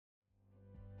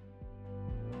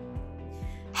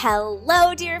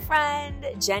Hello, dear friend.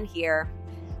 Jen here.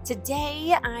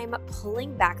 Today, I'm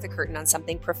pulling back the curtain on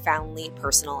something profoundly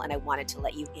personal, and I wanted to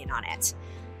let you in on it.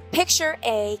 Picture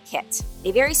a kit,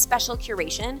 a very special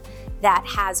curation that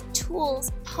has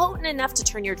tools potent enough to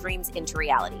turn your dreams into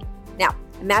reality. Now,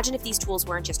 imagine if these tools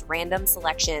weren't just random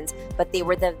selections, but they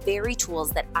were the very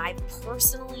tools that I've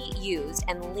personally used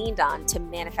and leaned on to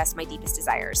manifest my deepest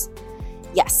desires.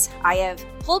 Yes, I have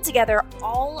pulled together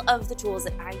all of the tools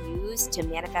that I use to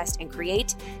manifest and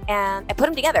create, and I put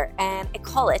them together, and I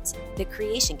call it the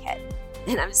Creation Kit.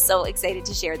 And I'm so excited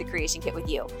to share the Creation Kit with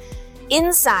you.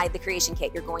 Inside the Creation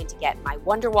Kit, you're going to get my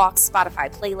Wonderwalks Spotify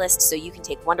playlist, so you can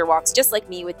take Wonderwalks just like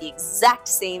me with the exact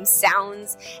same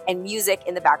sounds and music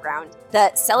in the background.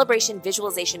 The Celebration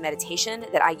Visualization Meditation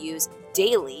that I use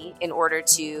daily in order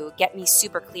to get me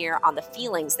super clear on the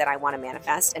feelings that I want to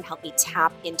manifest and help me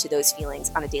tap into those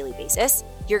feelings on a daily basis.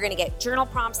 You're going to get journal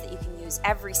prompts that you can use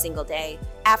every single day,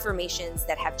 affirmations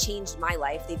that have changed my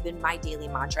life. They've been my daily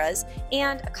mantras,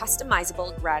 and a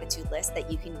customizable gratitude list that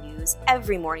you can use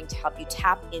every morning to help you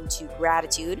tap into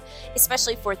gratitude,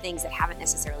 especially for things that haven't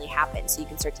necessarily happened, so you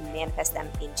can start to manifest them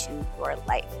into your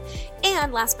life.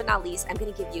 And last but not least, I'm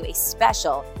going to give you a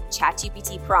special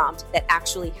ChatGPT prompt that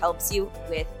actually helps you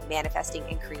with manifesting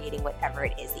and creating whatever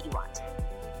it is that you want.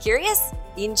 Curious?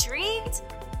 Intrigued?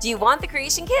 Do you want the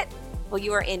Creation Kit? Well,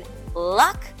 you are in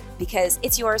luck because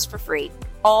it's yours for free.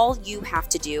 All you have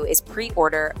to do is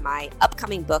pre-order my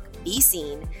upcoming book, Be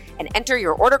Seen, and enter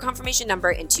your order confirmation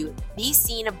number into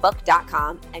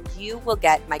beseenbook.com, and you will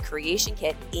get my Creation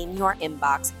Kit in your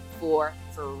inbox for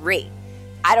free.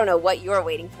 I don't know what you're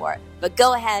waiting for, but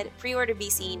go ahead, pre-order Be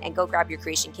Seen, and go grab your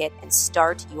Creation Kit and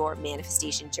start your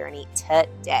manifestation journey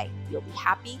today. You'll be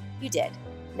happy you did.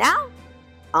 Now,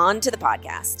 on to the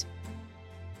podcast.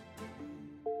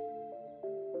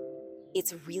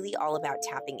 It's really all about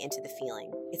tapping into the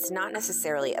feeling. It's not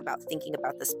necessarily about thinking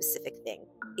about the specific thing.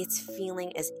 It's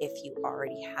feeling as if you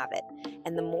already have it.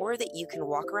 And the more that you can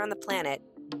walk around the planet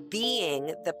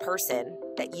being the person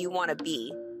that you want to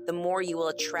be, the more you will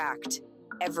attract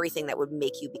everything that would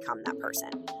make you become that person.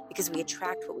 Because we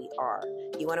attract what we are.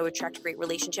 You want to attract great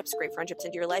relationships, great friendships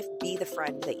into your life? Be the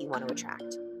friend that you want to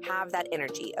attract. Have that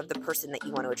energy of the person that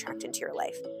you want to attract into your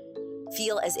life.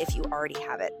 Feel as if you already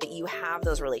have it, that you have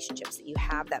those relationships, that you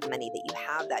have that money, that you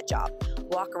have that job.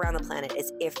 Walk around the planet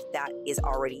as if that is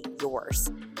already yours.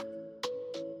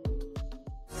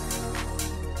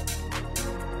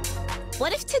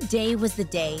 What if today was the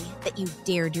day that you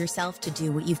dared yourself to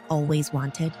do what you've always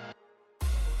wanted?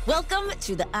 Welcome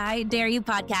to the I Dare You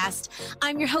podcast.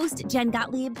 I'm your host, Jen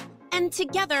Gottlieb, and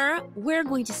together we're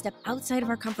going to step outside of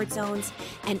our comfort zones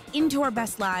and into our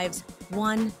best lives,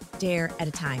 one dare at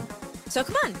a time. So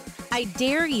come on, I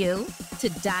dare you to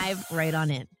dive right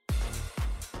on in.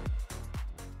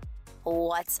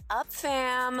 What's up,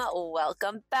 fam?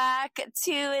 Welcome back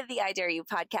to the I Dare You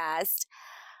podcast.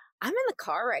 I'm in the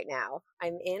car right now.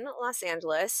 I'm in Los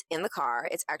Angeles in the car.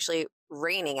 It's actually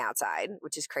raining outside,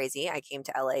 which is crazy. I came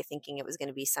to LA thinking it was going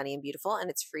to be sunny and beautiful, and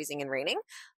it's freezing and raining.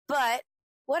 But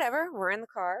whatever, we're in the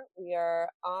car. We are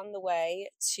on the way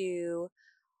to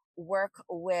work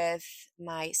with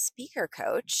my speaker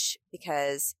coach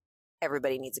because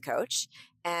everybody needs a coach.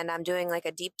 And I'm doing like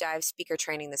a deep dive speaker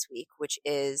training this week, which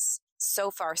is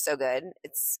so far so good.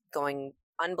 It's going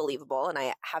unbelievable. And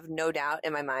I have no doubt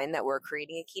in my mind that we're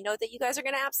creating a keynote that you guys are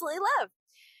going to absolutely love.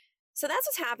 So that's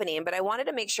what's happening. But I wanted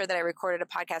to make sure that I recorded a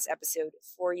podcast episode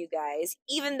for you guys,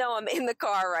 even though I'm in the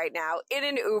car right now in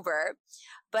an Uber.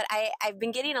 But I've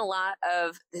been getting a lot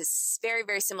of this very,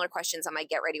 very similar questions on my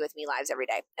Get Ready With Me lives every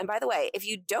day. And by the way, if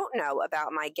you don't know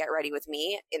about my Get Ready With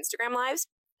Me Instagram lives,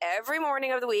 every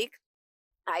morning of the week,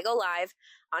 I go live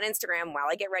on Instagram while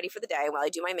I get ready for the day, while I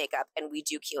do my makeup, and we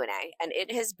do Q&A. And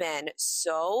it has been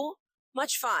so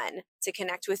much fun to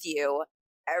connect with you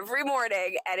every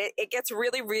morning, and it gets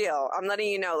really real. I'm letting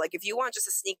you know, like, if you want just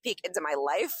a sneak peek into my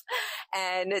life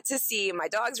and to see my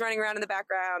dogs running around in the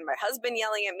background, my husband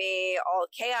yelling at me, all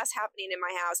chaos happening in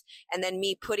my house, and then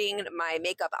me putting my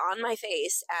makeup on my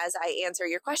face as I answer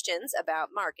your questions about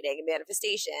marketing and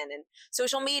manifestation and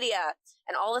social media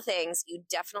and all the things, you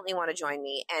definitely want to join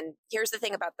me. And here's the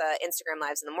thing about the Instagram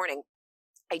lives in the morning.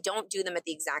 I don't do them at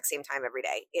the exact same time every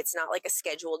day. It's not like a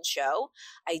scheduled show.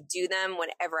 I do them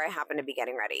whenever I happen to be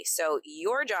getting ready. So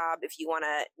your job, if you want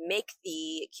to make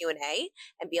the Q&A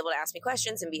and be able to ask me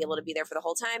questions and be able to be there for the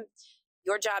whole time,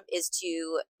 your job is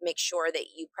to make sure that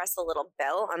you press the little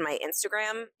bell on my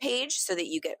Instagram page so that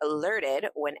you get alerted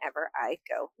whenever I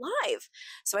go live.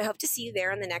 So I hope to see you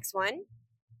there on the next one.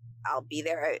 I'll be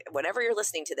there. Whenever you're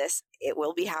listening to this, it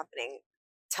will be happening.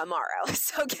 tomorrow.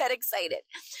 So get excited.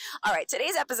 All right.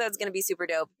 Today's episode is going to be super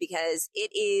dope because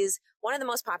it is one of the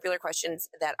most popular questions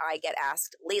that I get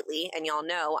asked lately. And y'all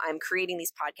know I'm creating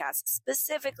these podcasts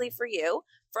specifically for you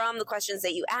from the questions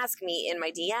that you ask me in my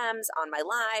DMs, on my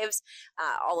lives,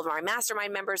 all of our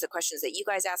mastermind members, the questions that you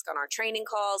guys ask on our training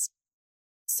calls,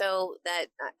 so that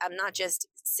I'm not just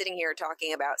sitting here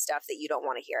talking about stuff that you don't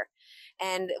want to hear.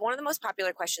 And one of the most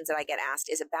popular questions that I get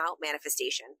asked is about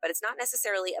manifestation, but it's not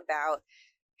necessarily about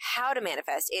how to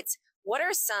manifest. It's what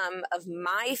are some of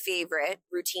my favorite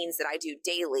routines that I do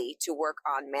daily to work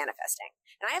on manifesting?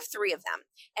 And I have 3 of them.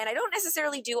 And I don't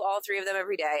necessarily do all 3 of them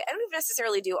every day. I don't even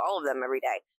necessarily do all of them every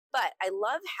day. But I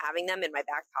love having them in my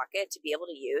back pocket to be able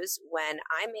to use when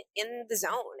I'm in the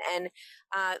zone. And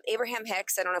Abraham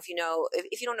Hicks, I don't know if you know,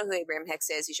 if you don't know who Abraham Hicks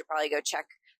is, you should probably go check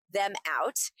them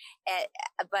out.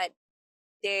 But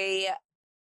they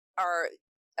are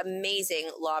amazing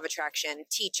law of attraction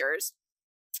teachers.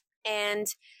 And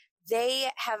they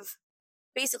have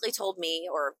basically told me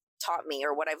or taught me,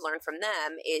 or what I've learned from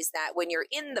them is that when you're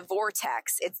in the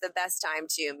vortex, it's the best time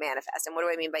to manifest. And what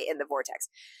do I mean by in the vortex?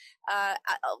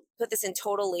 I'll put this in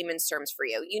total layman's terms for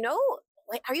you. You know,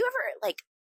 like, are you ever like,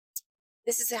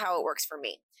 this is how it works for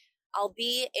me. I'll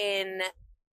be in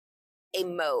a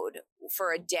mode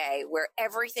for a day where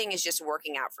everything is just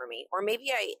working out for me. Or maybe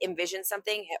I envision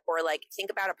something or like think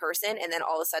about a person and then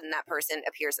all of a sudden that person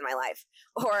appears in my life,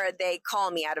 or they call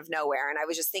me out of nowhere and I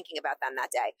was just thinking about them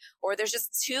that day. Or there's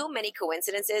just too many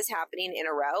coincidences happening in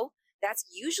a row. That's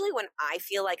usually when I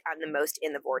feel like I'm the most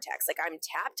in the vortex. Like I'm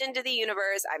tapped into the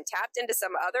universe. I'm tapped into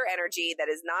some other energy that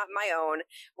is not my own,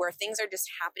 where things are just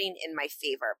happening in my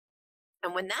favor.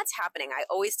 And when that's happening, I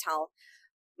always tell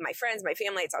my friends, my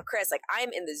family, it's all Chris, like I'm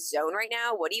in the zone right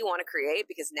now. What do you want to create?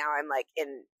 Because now I'm like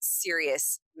in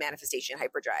serious manifestation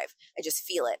hyperdrive. I just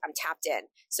feel it. I'm tapped in.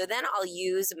 So then I'll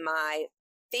use my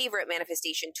favorite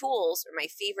manifestation tools or my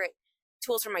favorite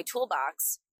tools from my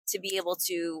toolbox to be able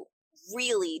to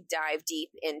really dive deep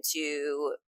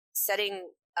into setting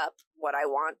up what I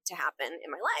want to happen in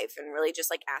my life and really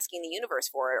just like asking the universe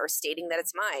for it or stating that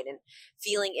it's mine and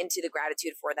feeling into the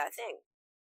gratitude for that thing,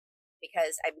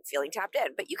 because I'm feeling tapped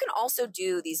in. But you can also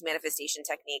do these manifestation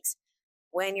techniques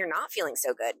when you're not feeling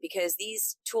so good, because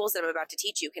these tools that I'm about to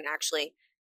teach you can actually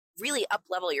really up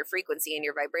level your frequency and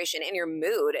your vibration and your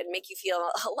mood and make you feel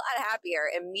a lot happier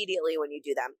immediately when you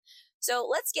do them. So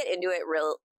let's get into it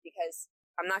because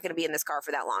I'm not going to be in this car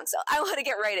for that long. So I want to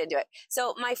get right into it.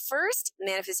 So my first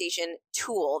manifestation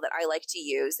tool that I like to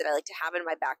use, that I like to have in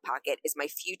my back pocket, is my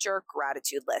future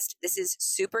gratitude list. This is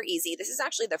super easy. This is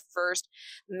actually the first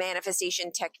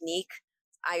manifestation technique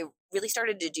I really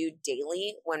started to do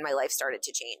daily when my life started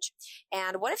to change.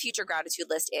 And what a future gratitude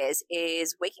list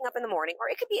is waking up in the morning, or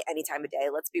it could be any time of day.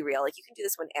 Let's be real. Like you can do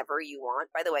this whenever you want.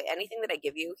 By the way, anything that I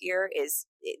give you here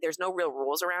there's no real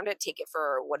rules around it. Take it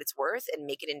for what it's worth and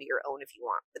make it into your own if you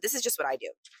want. But this is just what I do.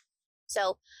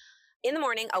 So in the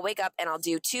morning, I'll wake up and I'll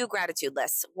do 2 gratitude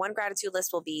lists. One gratitude list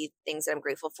will be things that I'm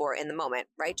grateful for in the moment,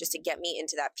 right? Just to get me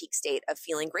into that peak state of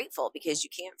feeling grateful, because you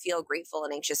can't feel grateful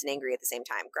and anxious and angry at the same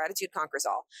time. Gratitude conquers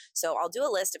all. So I'll do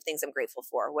a list of things I'm grateful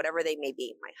for, whatever they may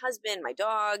be. My husband, my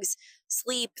dogs,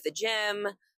 sleep, the gym,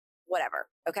 whatever.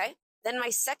 Okay. Then my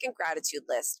second gratitude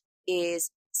list is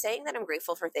saying that I'm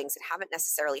grateful for things that haven't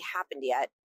necessarily happened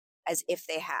yet, as if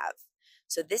they have.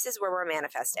 So this is where we're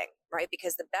manifesting, right?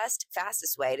 Because the best,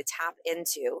 fastest way to tap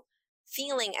into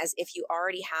feeling as if you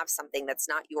already have something that's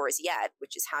not yours yet,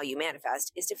 which is how you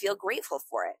manifest, is to feel grateful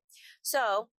for it.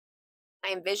 So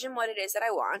I envision what it is that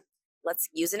I want. Let's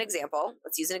use an example.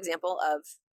 Let's use an example of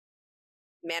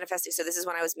manifesting. So this is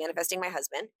when I was manifesting my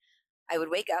husband. I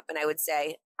would wake up and I would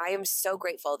say, I am so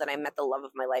grateful that I met the love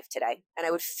of my life today. And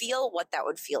I would feel what that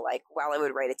would feel like while I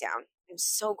would write it down. I'm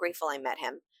so grateful I met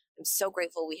him. I'm so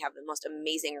grateful we have the most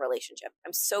amazing relationship.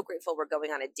 I'm so grateful we're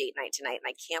going on a date night tonight and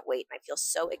I can't wait. And I feel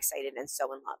so excited and so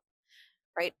in love,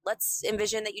 right? Let's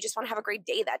envision that you just want to have a great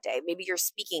day that day. Maybe you're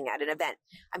speaking at an event.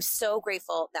 I'm so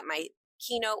grateful that my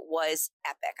keynote was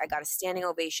epic. I got a standing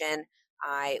ovation.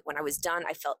 When I was done,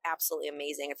 I felt absolutely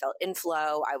amazing. I felt in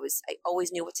flow. I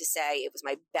always knew what to say. It was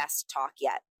my best talk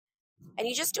yet. And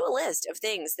you just do a list of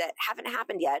things that haven't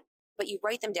happened yet, but you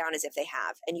write them down as if they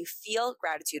have, and you feel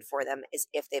gratitude for them as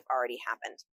if they've already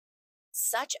happened.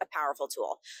 Such a powerful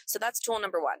tool. So that's tool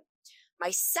number 1.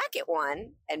 My second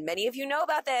one, and many of you know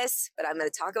about this, but I'm going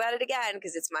to talk about it again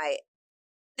because this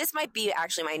might be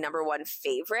actually my number 1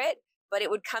 favorite, but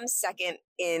it would come second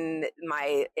if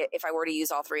I were to use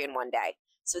all 3 in one day.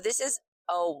 So this is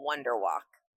a wonder walk.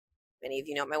 Many of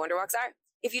you know what my wonder walks are.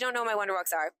 If you don't know what my wonder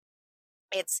walks are,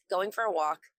 it's going for a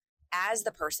walk as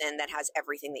the person that has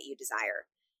everything that you desire.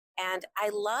 And I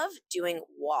love doing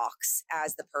walks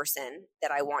as the person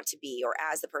that I want to be, or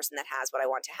as the person that has what I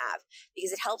want to have,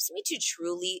 because it helps me to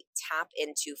truly tap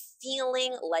into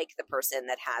feeling like the person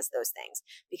that has those things.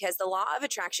 Because the law of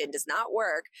attraction does not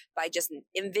work by just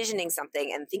envisioning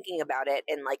something and thinking about it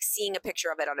and like seeing a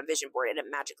picture of it on a vision board and it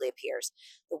magically appears.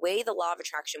 The way the law of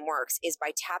attraction works is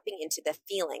by tapping into the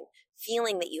feeling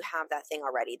that you have that thing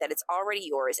already, that it's already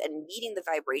yours, and meeting the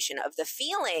vibration of the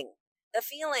feeling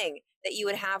that you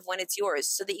would have when it's yours,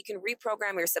 so that you can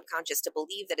reprogram your subconscious to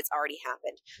believe that it's already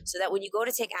happened, so that when you go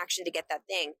to take action to get that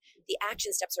thing, the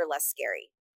action steps are less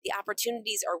scary. The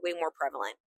opportunities are way more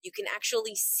prevalent. You can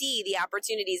actually see the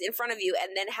opportunities in front of you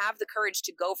and then have the courage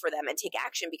to go for them and take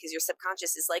action, because your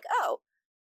subconscious is like, oh,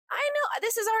 I know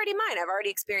this is already mine. I've already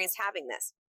experienced having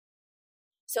this.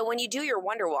 So when you do your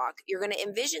wonder walk, you're going to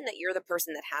envision that you're the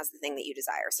person that has the thing that you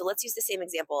desire. So let's use the same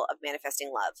example of manifesting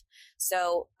love.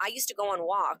 So I used to go on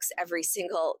walks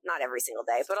not every single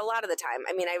day, but a lot of the time.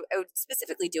 I mean, I would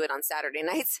specifically do it on Saturday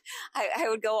nights. I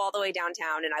would go all the way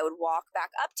downtown and I would walk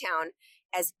back uptown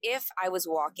as if I was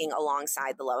walking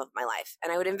alongside the love of my life.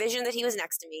 And I would envision that he was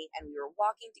next to me and we were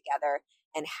walking together,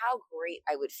 and how great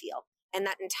I would feel. And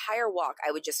that entire walk,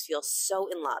 I would just feel so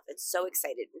in love and so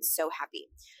excited and so happy.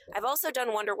 I've also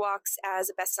done wonder walks as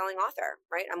a best-selling author,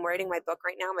 right? I'm writing my book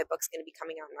right now. My book's going to be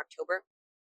coming out in October.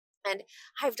 And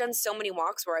I've done so many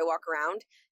walks where I walk around,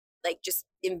 like just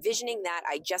envisioning that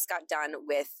I just got done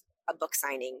with a book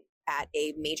signing at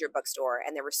a major bookstore,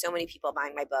 and there were so many people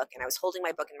buying my book, and I was holding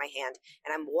my book in my hand,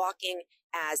 and I'm walking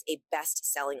as a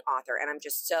best-selling author, and I'm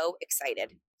just so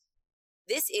excited.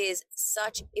 This is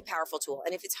such a powerful tool.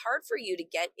 And if it's hard for you to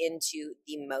get into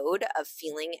the mode of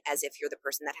feeling as if you're the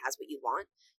person that has what you want,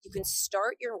 you can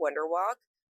start your wonder walk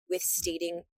with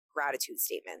stating gratitude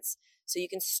statements. So you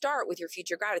can start with your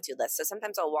future gratitude list. So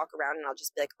sometimes I'll walk around and I'll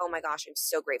just be like, oh my gosh, I'm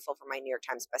so grateful for my New York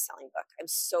Times bestselling book. I'm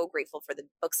so grateful for the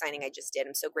book signing I just did.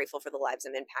 I'm so grateful for the lives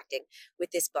I'm impacting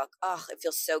with this book. Oh, it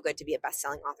feels so good to be a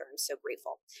bestselling author. I'm so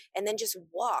grateful. And then just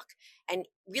walk and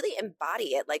really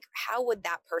embody it. Like, how would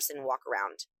that person walk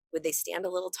around? Would they stand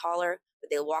a little taller? Would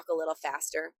they walk a little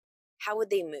faster? How would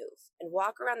they move? And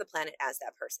walk around the planet as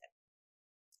that person.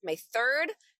 My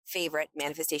third favorite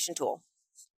manifestation tool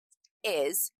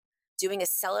is doing a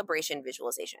celebration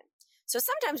visualization. So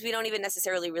sometimes we don't even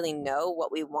necessarily really know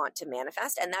what we want to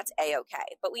manifest, and that's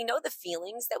a-okay. But we know the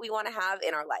feelings that we want to have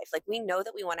in our life. Like, we know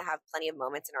that we want to have plenty of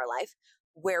moments in our life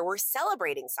where we're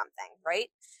celebrating something, right?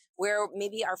 Where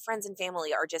maybe our friends and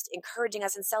family are just encouraging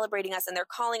us and celebrating us, and they're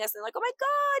calling us and they're like, oh my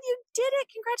God, you did it.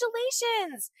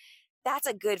 Congratulations. That's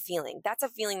a good feeling. That's a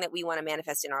feeling that we want to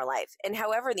manifest in our life, and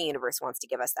however the universe wants to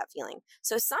give us that feeling.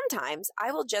 So sometimes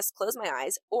I will just close my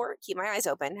eyes or keep my eyes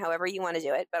open, however you want to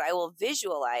do it, but I will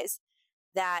visualize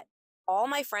that all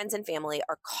my friends and family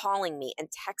are calling me and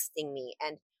texting me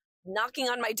and knocking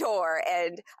on my door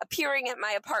and appearing at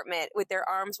my apartment with their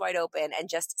arms wide open and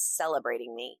just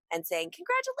celebrating me and saying,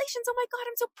 congratulations, oh my God,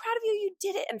 I'm so proud of you, you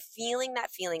did it, and feeling that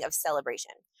feeling of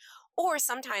celebration. Or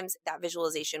sometimes that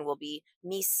visualization will be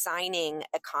me signing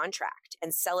a contract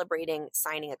and celebrating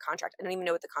signing a contract. I don't even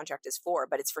know what the contract is for,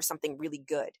 but it's for something really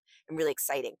good and really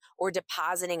exciting. Or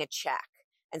depositing a check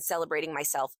and celebrating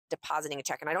myself depositing a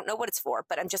check. And I don't know what it's for,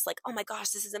 but I'm just like, oh my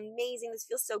gosh, this is amazing. This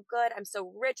feels so good. I'm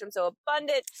so rich. I'm so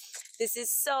abundant. This is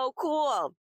so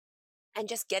cool. And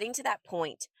just getting to that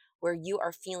point where you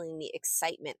are feeling the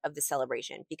excitement of the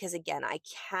celebration. Because again, I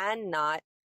cannot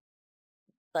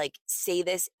say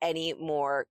this any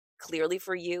more clearly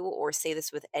for you or say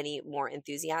this with any more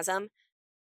enthusiasm.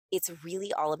 It's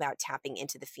really all about tapping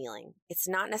into the feeling. It's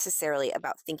not necessarily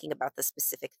about thinking about the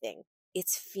specific thing.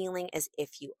 It's feeling as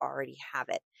if you already have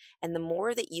it. And the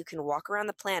more that you can walk around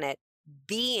the planet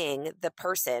being the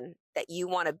person that you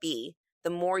want to be, the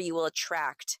more you will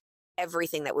attract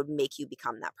everything that would make you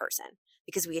become that person.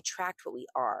 Because we attract what we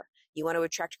are. You want to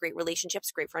attract great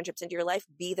relationships, great friendships into your life?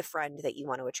 Be the friend that you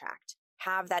want to attract.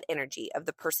 Have that energy of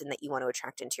the person that you want to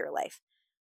attract into your life.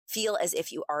 Feel as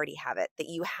if you already have it, that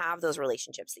you have those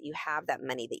relationships, that you have that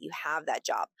money, that you have that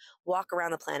job. Walk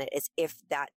around the planet as if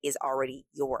that is already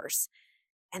yours.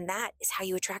 And that is how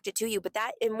you attract it to you. But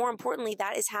that, and more importantly,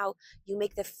 that is how you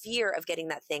make the fear of getting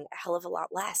that thing a hell of a lot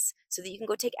less, so that you can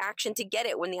go take action to get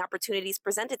it when the opportunities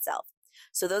present itself.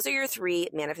 So those are your 3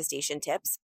 manifestation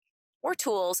tips, or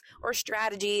tools, or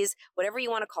strategies, whatever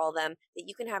you want to call them, that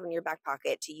you can have in your back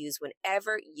pocket to use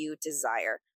whenever you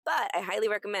desire. But I highly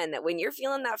recommend that when you're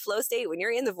feeling that flow state, when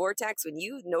you're in the vortex, when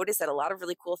you notice that a lot of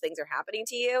really cool things are happening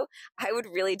to you, I would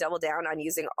really double down on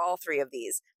using all 3 of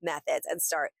these methods and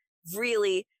start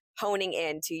really honing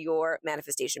into your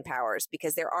manifestation powers,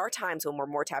 because there are times when we're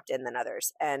more tapped in than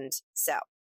others. And so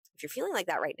If you're feeling like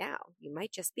that right now, you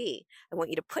might just be. I want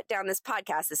you to put down this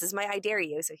podcast. This is my I Dare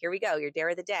You. So here we go. Your dare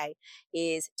of the day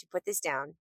is to put this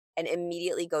down and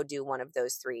immediately go do one of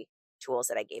those 3 tools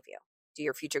that I gave you. Do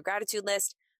your future gratitude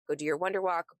list, go do your wonder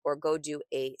walk, or go do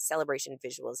a celebration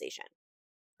visualization.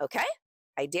 Okay?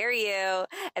 I dare you.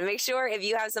 And make sure if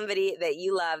you have somebody that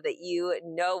you love, that you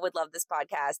know would love this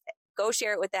podcast, go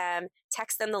share it with them,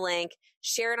 text them the link,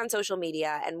 share it on social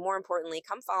media, and more importantly,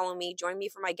 come follow me, join me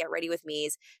for my Get Ready With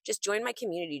Me's. Just join my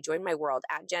community, join my world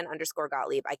at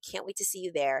Jen_Gottlieb. I can't wait to see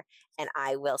you there, and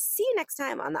I will see you next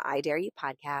time on the I Dare You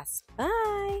podcast.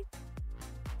 Bye.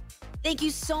 Thank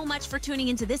you so much for tuning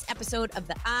into this episode of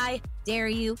the I Dare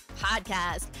You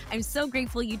podcast. I'm so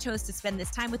grateful you chose to spend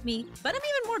this time with me, but I'm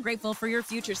even more grateful for your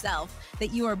future self,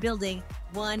 that you are building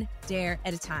one dare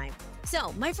at a time.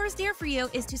 So my first dare for you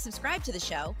is to subscribe to the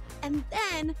show and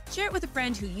then share it with a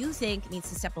friend who you think needs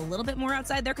to step a little bit more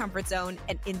outside their comfort zone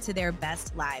and into their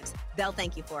best lives. They'll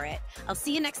thank you for it. I'll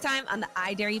see you next time on the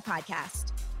I Dare You podcast.